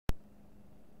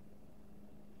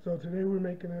So today we're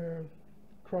making a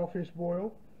crawfish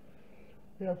boil.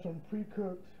 We have some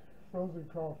pre-cooked frozen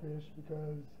crawfish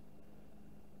because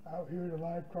out here the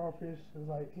live crawfish is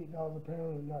like $8 a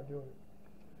pound and not doing it.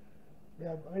 We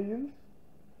have onions,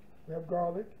 we have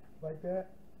garlic, like that,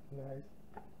 nice.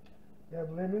 We have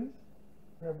lemons,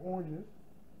 we have oranges,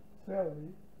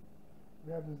 celery,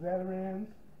 we have the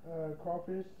Zatarain's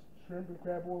crawfish, shrimp and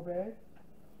crab oil bag.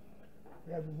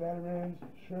 We have the Zatarain's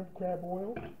shrimp crab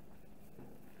oil.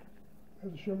 We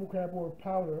have the shrimp and crab oil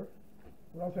powder.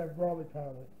 We also have garlic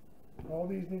powder. All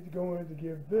these need to go in to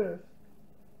give this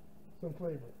some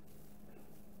flavor.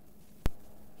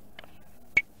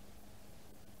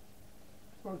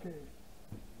 Okay,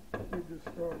 let's get this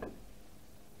started.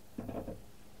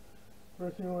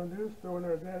 First thing you want to do is throw in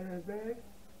our Zatarain's bag.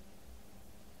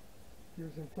 Give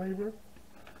it some flavor.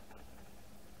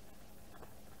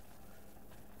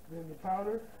 Then the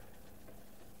powder.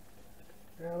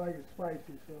 And I like it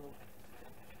spicy, so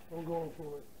I'm going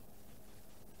for it.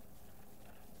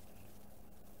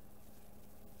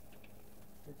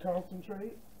 The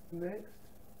concentrate next.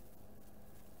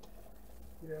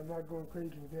 Yeah, I'm not going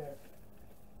crazy with that.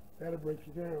 That'll break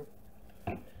you down.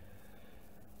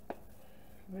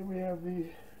 Then we have the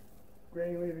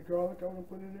granulated garlic I want to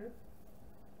put in there.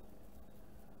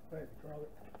 I like the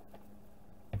garlic.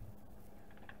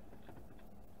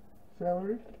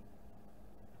 Celery.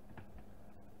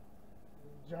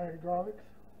 Giant garlics.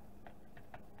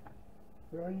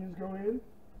 The onions go in.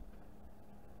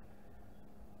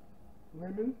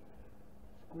 Lemon.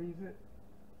 Squeeze it.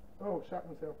 Oh, shot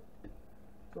myself.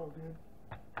 It's all good.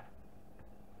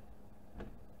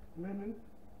 Lemon.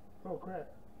 Oh crap.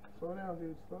 Slow down,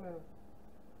 dude. Slow down.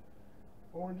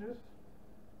 Oranges.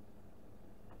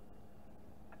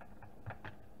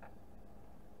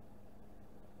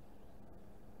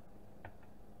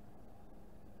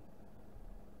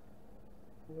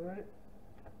 Alright.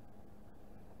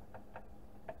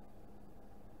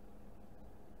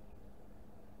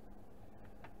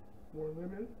 More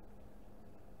lemon.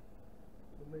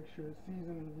 So make sure it's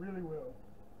seasoned really well,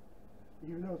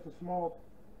 even though it's a small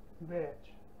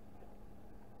batch.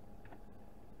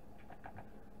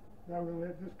 Now we're going to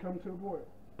let this come to a boil.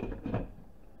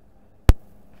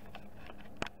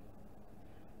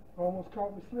 Almost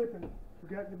caught me slipping.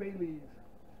 Forgot the bay leaves.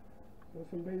 There's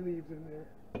some bay leaves in there.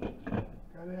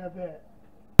 Gotta have that.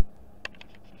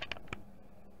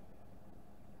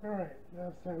 Alright, now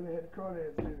it's time to add the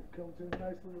crawdads to it. Come to a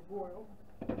nice little boil.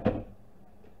 Gotta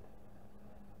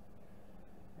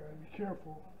be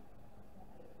careful.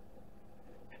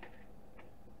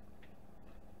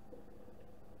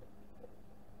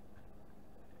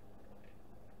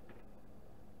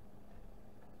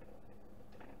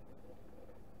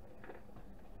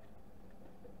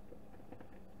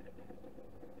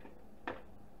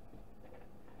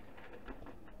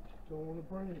 Don't want to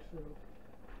burn yourself.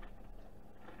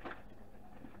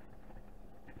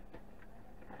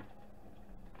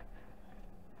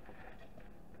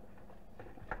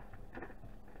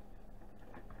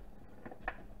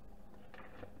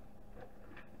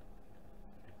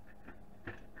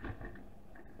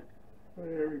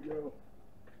 There we go.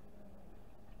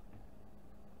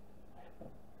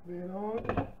 Lid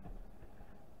on.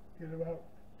 In about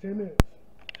 10 minutes.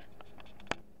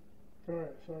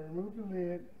 Alright, so I removed the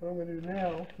lid. What I'm going to do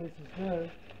now, since it's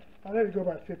done, I let it go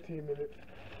about 15 minutes.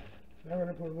 Now I'm going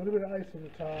to put a little bit of ice on the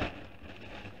top.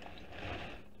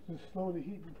 Just slow the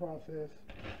heating process.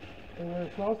 And what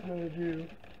it's also going to do,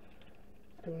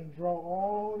 it's going to draw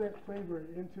all that flavor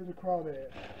into the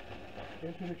crawdad,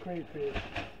 into the crayfish,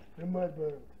 the mud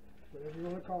bug, whatever you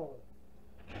want to call it.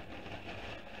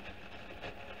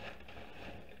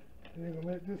 And you're going to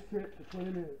let this sit for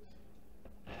 20 minutes.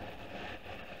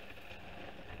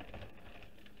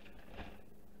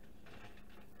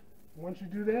 Once you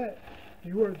do that,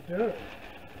 you are done.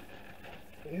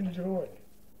 Enjoy.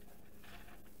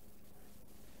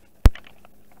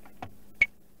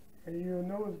 And you'll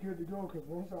know it's good to go because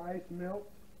once the ice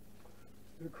melts,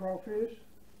 the crawfish,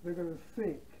 they're going to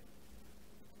sink.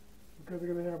 Because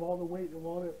they're going to have all the weight of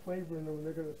all that flavor in them, and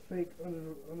they're going to sink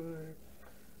under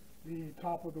the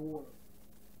top of the water.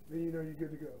 Then you know you're good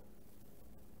to go.